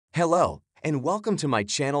Hello, and welcome to my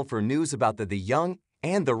channel for news about the young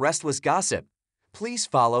and the restless gossip. Please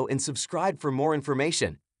follow and subscribe for more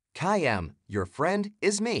information. Kayam, your friend,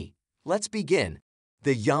 is me. Let's begin.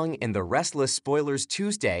 The Young and the Restless spoilers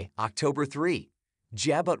Tuesday, October 3.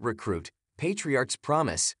 Jabot recruit, Patriarch's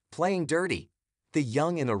promise, playing dirty. The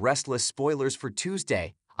Young and the Restless spoilers for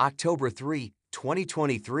Tuesday, October 3,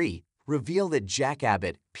 2023, reveal that Jack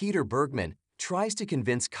Abbott, Peter Bergman, tries to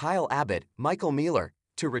convince Kyle Abbott, Michael Mealer,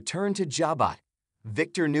 to return to Jabot.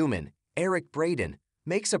 Victor Newman, Eric Braden,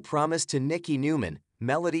 makes a promise to Nikki Newman,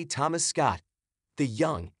 Melody Thomas Scott. The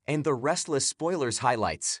Young and the Restless spoilers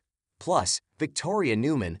highlights. Plus, Victoria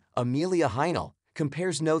Newman, Amelia Heinel,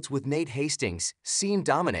 compares notes with Nate Hastings, Sean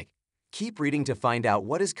Dominic. Keep reading to find out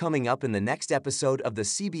what is coming up in the next episode of the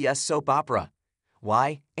CBS soap opera.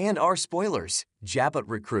 Why and our spoilers, Jabot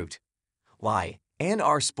recruit. Why and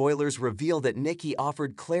our spoilers reveal that Nikki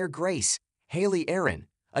offered Claire Grace, Haley Aaron,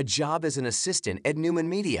 a job as an assistant at Newman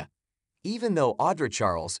Media. Even though Audra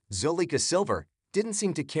Charles, Zolika Silver, didn't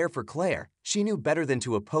seem to care for Claire, she knew better than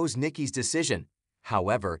to oppose Nikki's decision.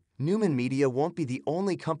 However, Newman Media won't be the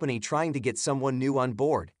only company trying to get someone new on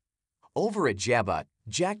board. Over at Jabot,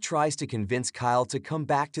 Jack tries to convince Kyle to come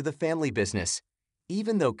back to the family business.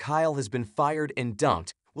 Even though Kyle has been fired and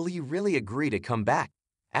dumped, will he really agree to come back?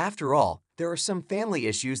 After all, there are some family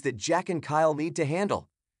issues that Jack and Kyle need to handle.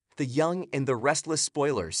 The Young and the Restless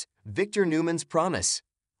spoilers, Victor Newman's promise.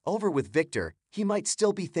 Over with Victor, he might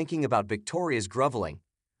still be thinking about Victoria's groveling.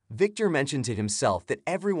 Victor mentioned to himself that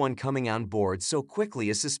everyone coming on board so quickly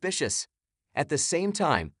is suspicious. At the same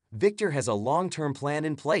time, Victor has a long-term plan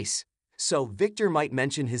in place, so Victor might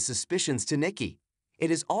mention his suspicions to Nikki.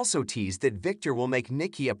 It is also teased that Victor will make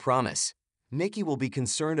Nikki a promise. Nikki will be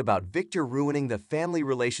concerned about Victor ruining the family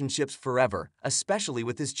relationships forever, especially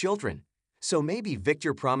with his children. So maybe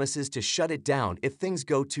Victor promises to shut it down if things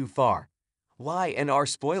go too far. Why and our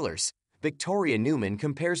spoilers? Victoria Newman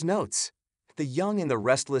compares notes. The Young and the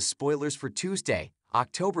Restless spoilers for Tuesday,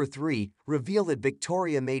 October 3, reveal that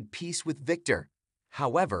Victoria made peace with Victor.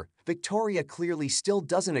 However, Victoria clearly still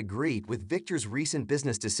doesn't agree with Victor's recent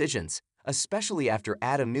business decisions, especially after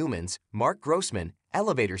Adam Newman's, Mark Grossman,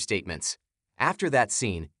 elevator statements. After that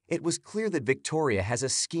scene, it was clear that Victoria has a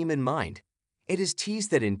scheme in mind. It is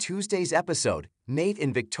teased that in Tuesday's episode, Nate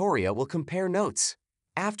and Victoria will compare notes.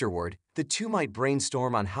 Afterward, the two might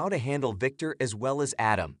brainstorm on how to handle Victor as well as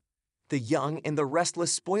Adam. The Young and the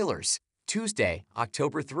Restless spoilers, Tuesday,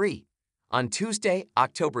 October 3. On Tuesday,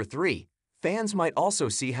 October 3, fans might also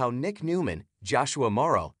see how Nick Newman, Joshua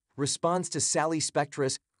Morrow, responds to Sally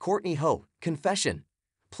Spectra's Courtney Hope confession.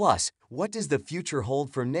 Plus, what does the future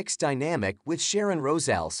hold for Nick's dynamic with Sharon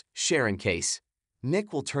Roselle's Sharon case?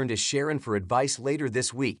 Nick will turn to Sharon for advice later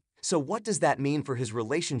this week, so what does that mean for his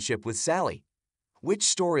relationship with Sally? Which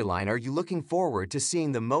storyline are you looking forward to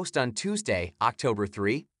seeing the most on Tuesday, October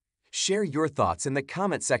 3? Share your thoughts in the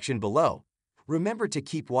comment section below. Remember to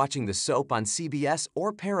keep watching the soap on CBS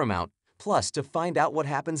or Paramount, Plus to find out what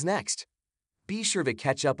happens next. Be sure to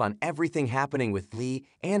catch up on everything happening with Lee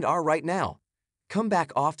and R right now. Come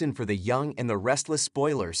back often for the Young and the Restless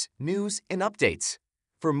spoilers, news, and updates.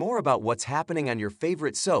 For more about what's happening on your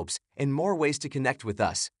favorite soaps and more ways to connect with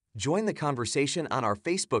us, join the conversation on our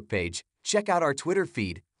Facebook page, check out our Twitter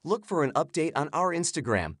feed, look for an update on our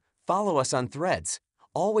Instagram, follow us on Threads,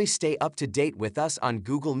 always stay up to date with us on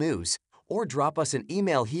Google News, or drop us an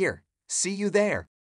email here. See you there!